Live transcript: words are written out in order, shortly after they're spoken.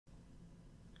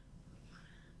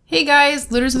Hey guys,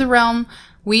 Looters of the Realm.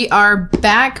 We are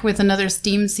back with another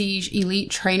Steam Siege Elite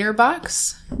Trainer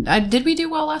box. Did we do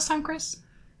well last time, Chris?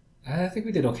 I think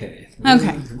we did okay.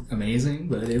 Okay. Amazing,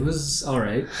 but it was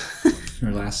alright.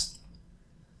 Our last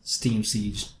Steam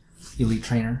Siege Elite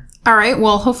Trainer. Alright,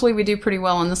 well hopefully we do pretty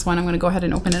well on this one. I'm going to go ahead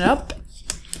and open it up.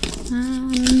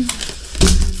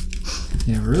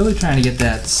 Yeah, we're really trying to get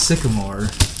that Sycamore.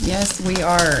 Yes, we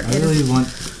are. I really want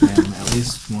at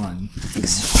least one.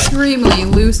 Extremely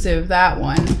elusive, that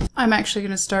one. I'm actually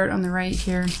going to start on the right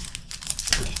here.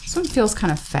 This one feels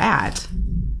kind of fat.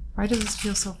 Why does this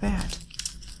feel so fat?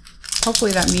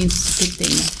 Hopefully that means a good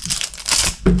thing.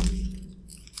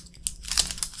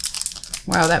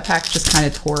 Wow, that pack just kind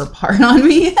of tore apart on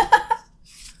me.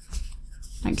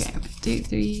 Okay, 1, 2,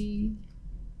 3.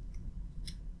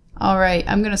 Alright,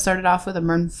 I'm going to start it off with a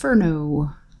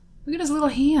Inferno. Look at his little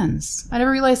hands. I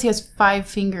never realized he has 5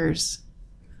 fingers.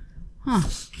 Huh.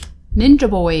 Ninja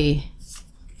Boy.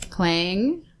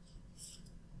 Clang.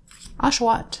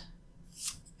 Oshawott.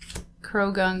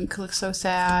 Krogunk looks so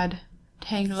sad.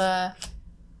 Tangela.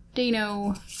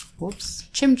 Dano. Whoops.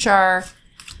 Chimchar.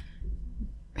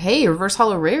 Hey, reverse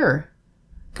hollow rare.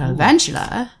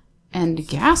 Galvantula. And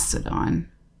Gastrodon.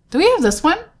 Do we have this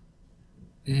one?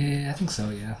 Yeah, I think so,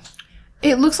 yeah.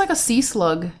 It looks like a sea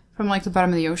slug from like the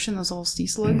bottom of the ocean, those little sea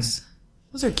slugs.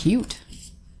 Those are cute.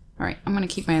 Alright, I'm going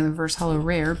to keep my reverse hollow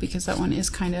rare because that one is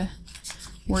kind of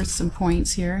worth some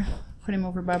points here. Put him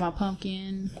over by my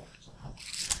pumpkin.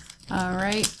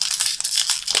 Alright.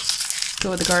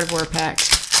 Go with the Gardevoir pack.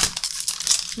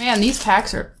 Man, these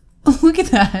packs are... Look at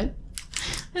that.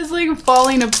 It's like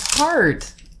falling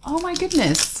apart. Oh my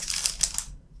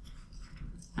goodness.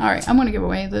 Alright, I'm going to give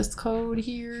away this code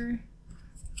here.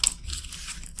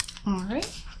 Alright.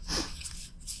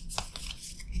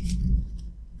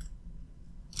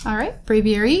 Alright,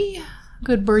 Braviary.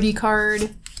 Good birdie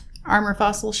card. Armor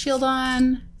Fossil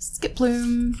Shieldon. Skip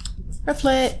Plume.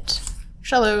 Rufflet.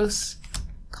 Shellos.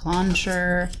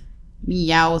 Clauncher.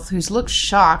 Meowth, who's looks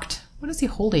shocked. What is he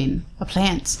holding? A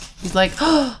plant. He's like,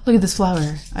 oh, look at this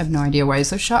flower. I have no idea why he's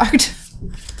so shocked.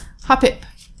 Hoppip.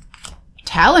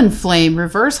 Talonflame,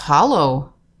 reverse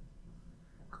hollow.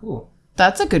 Cool.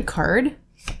 That's a good card.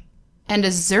 And a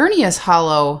Xerneas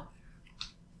hollow.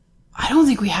 I don't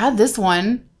think we had this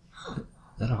one.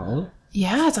 Is that a hollow?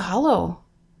 Yeah, it's a hollow.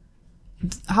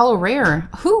 Hollow rare.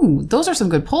 Ooh, those are some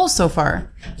good pulls so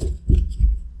far.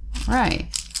 All right.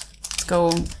 Let's go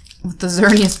with the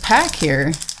Xerneas pack here.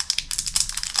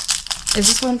 Is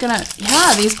this one gonna...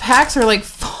 Yeah, these packs are like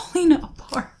falling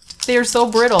apart. They are so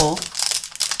brittle.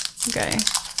 Okay.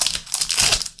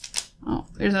 Oh,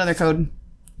 there's another code.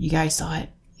 You guys saw it.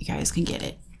 You guys can get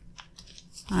it.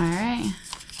 Alright.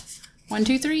 1,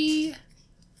 2, 3.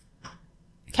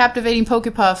 Captivating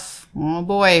Pokepuff. Oh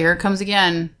boy, here it comes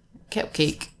again.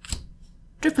 Cupcake.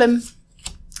 Drifblim.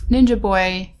 Ninja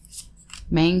Boy.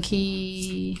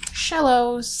 Mankey.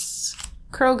 Shellos.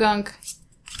 Krogunk.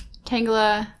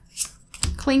 Tangela.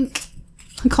 Clink.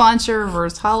 Clauncher,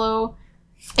 reverse hollow.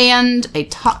 And a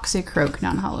Toxicroak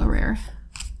non-hollow rare.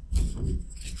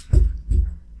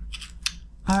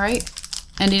 Alright,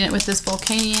 ending it with this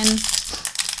Volcanion.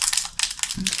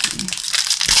 Okay.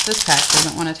 This pack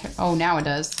doesn't want to... Oh, now it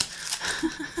does.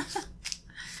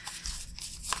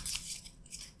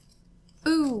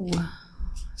 Ooh,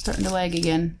 starting to lag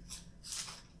again.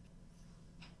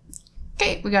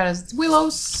 Okay, we got a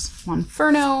Willows,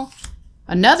 Inferno,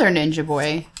 another Ninja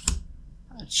Boy,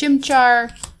 a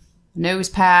Chimchar, Nose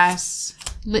Pass,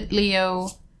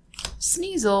 Litleo,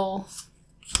 Sneasel,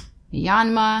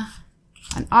 Yanma,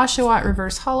 an Oshawott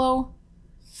reverse hollow,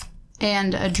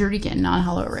 and a Jurgen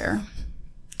non-hollow rare.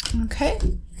 Okay.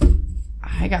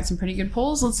 I got some pretty good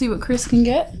pulls. Let's see what Chris can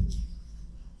get.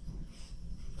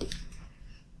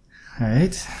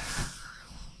 Alright.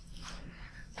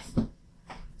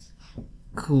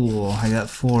 Cool. I got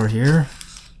 4 here.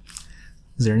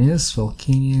 Xerneas,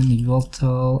 Volcanion,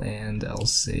 Yveltal, and I'll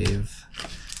save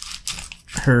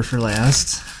her for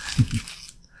last.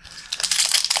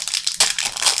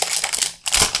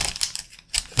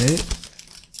 Okay.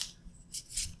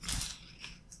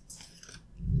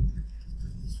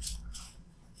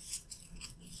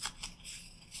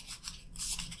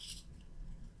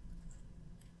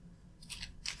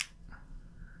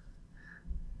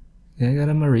 I got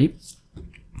a Mareep,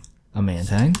 a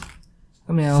Mantine,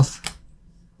 a Meowth,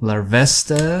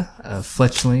 Larvesta, a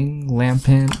Fletchling,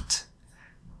 Lampent,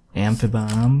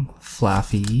 Amphibomb,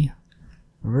 Fluffy,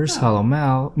 Reverse Hollow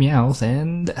Meowth,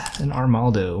 and an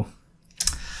Armaldo.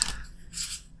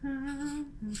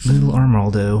 Little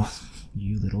Armaldo,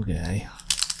 you little guy.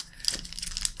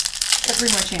 Got 3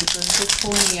 more chances. Just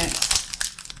pulling the X.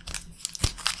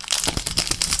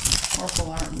 Or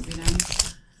full art would be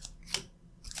nice.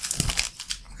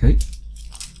 Okay.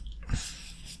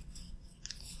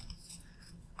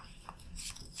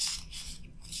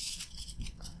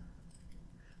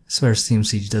 I swear Steam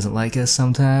Siege doesn't like us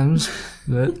sometimes,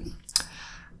 but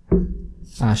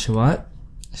Oshawott,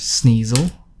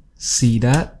 Sneasel,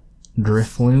 Seedot,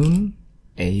 Drifloon,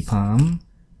 Apom,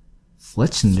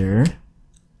 Fletchender,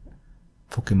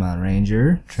 Pokemon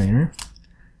Ranger, Trainer,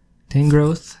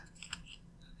 Tangrowth,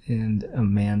 and a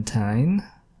Mantine,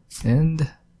 and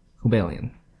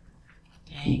Cobalion.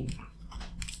 Dang.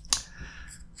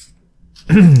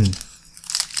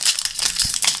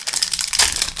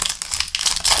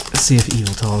 Let's see if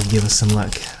Eviltal will give us some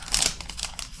luck.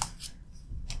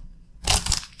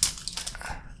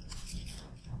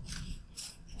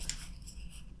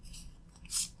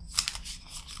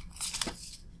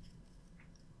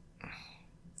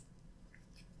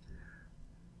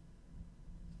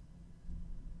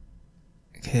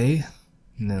 Okay,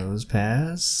 nose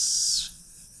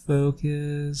pass,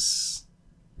 focus,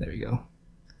 there we go.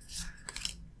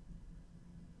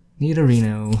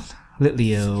 Nidorino,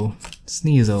 Litleo,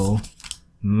 Sneasel,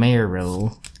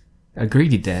 Marrow, a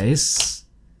Greedy Dice,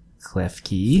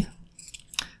 Klefki,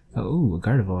 oh, a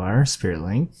Gardevoir, Spirit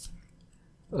Link,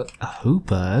 a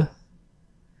Hoopa,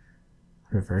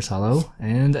 Reverse Hollow,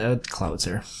 and a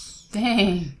Cloudser.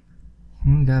 Dang.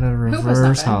 Got a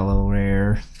Reverse Hollow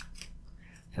rare.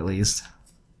 At least.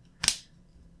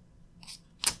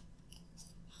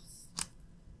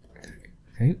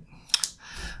 Okay.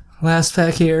 Last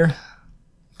pack here.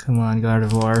 Come on,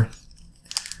 Gardevoir.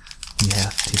 You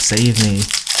have to save me.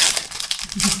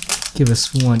 Give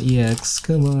us one EX.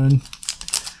 Come on.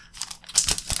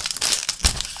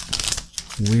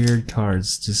 Weird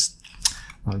cards. Just,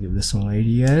 I'll give this one away to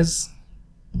you guys.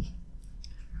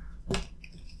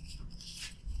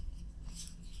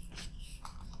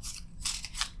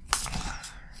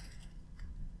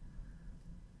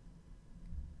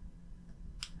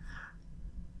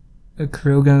 A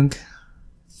Krogunk,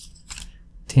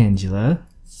 Tangela,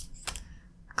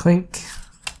 Clink,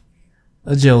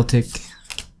 a Joltik,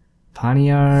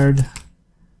 Poniard,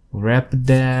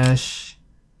 Rapidash,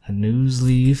 a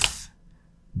Newsleaf,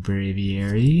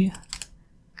 Braviary,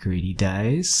 Greedy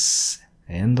Dice,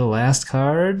 and the last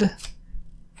card,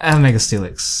 a Mega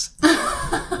Steelix.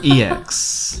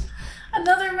 EX.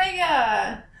 Another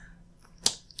Mega!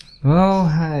 Well,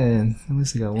 at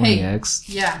least I got one EX.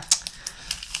 Yeah.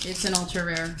 It's an ultra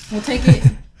rare. We'll take it.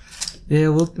 Yeah,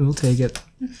 we'll take it.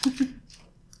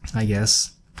 I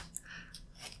guess.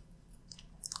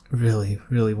 Really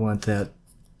want that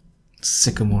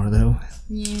Sycamore though.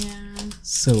 Yeah.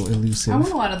 So elusive. I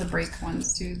want a lot of the break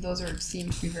ones too. Those seem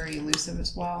to be very elusive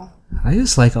as well. I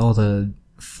just like all the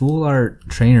full art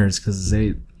trainers because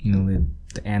they, the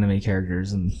anime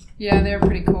characters and yeah, they're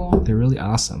pretty cool. They're really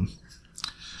awesome.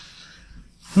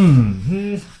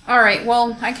 Alright,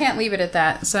 well, I can't leave it at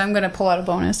that, so I'm going to pull out a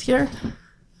bonus here.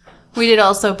 We did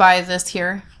also buy this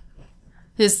here.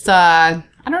 This, I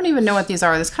don't even know what these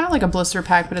are. It's kind of like a blister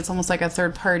pack, but it's almost like a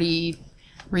third-party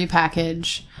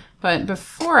repackage. But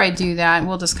before I do that,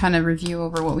 we'll just kind of review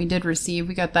over what we did receive.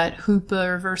 We got that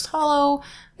Hoopa Reverse Hollow.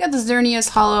 We got the Xerneas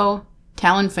Hollow.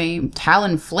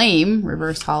 Talonflame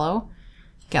Reverse Hollow.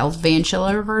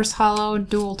 Galvantula Reverse Hollow.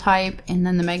 Dual Type. And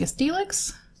then the Mega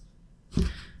Steelix.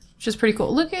 Which is pretty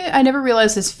cool. Look at, I never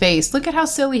realized his face. Look at how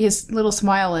silly his little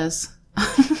smile is.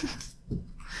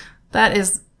 That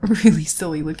is really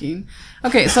silly looking.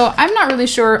 Okay, so I'm not really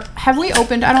sure. Have we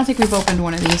opened? I don't think we've opened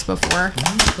one of these before. I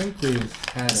don't think we've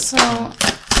had it. So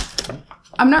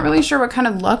I'm not really sure what kind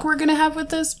of luck we're going to have with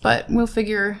this, but we'll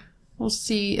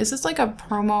see. Is this like a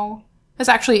promo? This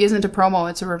actually isn't a promo.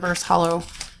 It's a reverse hollow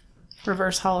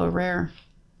rare.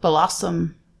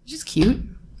 Blossom, which is cute.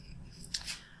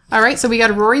 All right, so we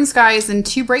got Roaring Skies and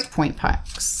 2 Breakpoint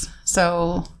packs.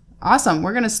 So awesome.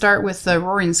 We're going to start with the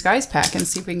Roaring Skies pack and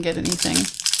see if we can get anything.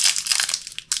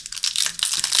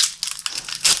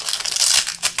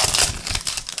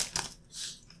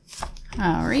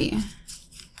 All right.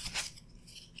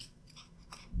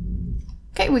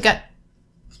 Okay, we got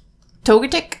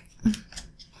Togetic,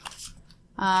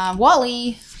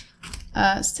 Wally,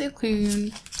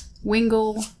 Silcoon,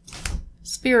 Wingull,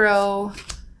 Spearow,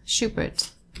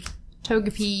 Shuppet,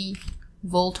 Togepi,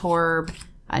 Voltorb,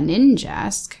 a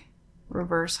Ninjask,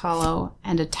 Reverse Hollow,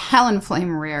 and a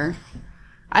Talonflame rare.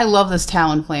 I love this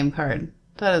Talonflame card.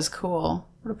 That is cool.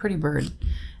 What a pretty bird.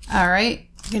 Alright,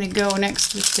 I'm gonna go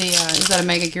next with the, is that a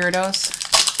Mega Gyarados?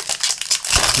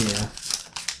 Yeah.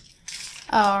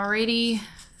 Alrighty.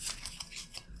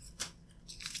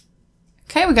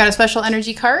 Okay, we got a special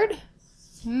energy card.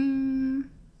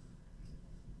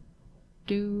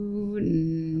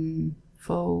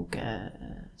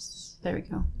 Focus. There we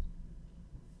go.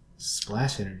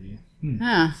 Splash energy.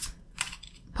 Ah.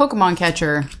 Pokemon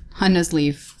catcher.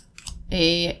 Hunnisleaf.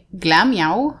 A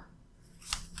Glameow.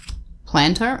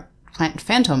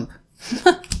 Phantom.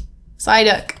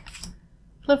 Psyduck.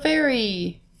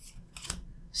 Clefairy.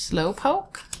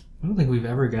 Slowpoke. I don't think we've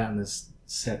ever gotten this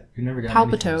set. We've never gotten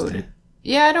Palpitoad.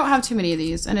 Yeah, I don't have too many of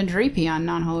these. And a Drapion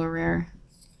non-holo rare.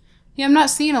 Yeah, I'm not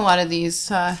seeing a lot of these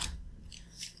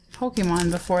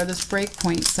Pokemon before this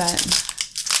Breakpoint set.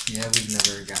 Yeah, we've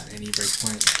never gotten any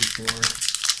Breakpoint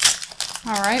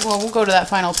before. Alright, well, we'll go to that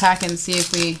final pack and see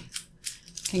if we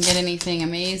can get anything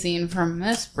amazing from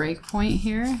this Breakpoint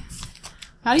here.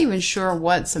 Not even sure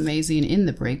what's amazing in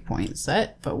the Breakpoint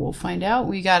set, but we'll find out.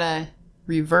 We got a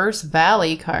Reverse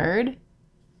Valley card.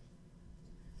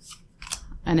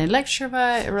 An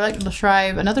Electrive,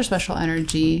 another special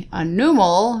energy. A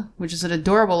Numel, which is an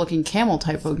adorable looking camel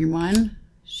type Pokemon.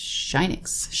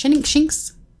 Shinx,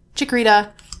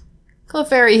 Chikorita,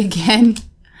 Clefairy again,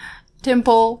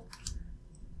 Temple,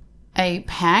 a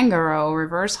Pangoro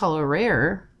reverse holo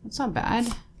rare. That's not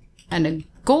bad. And a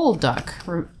Golduck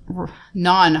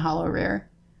non-holo rare.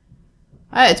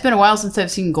 It's been a while since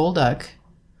I've seen Golduck.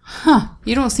 Huh,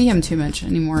 you don't see him too much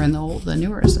anymore in the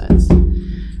newer sets.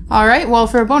 Alright, well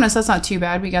for a bonus that's not too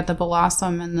bad. We got the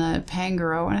Blossom and the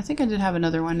Pangoro, and I think I did have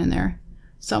another one in there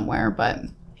somewhere, but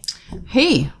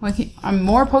hey,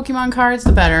 more Pokemon cards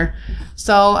the better.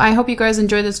 So I hope you guys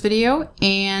enjoyed this video,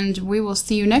 and we will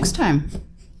see you next time.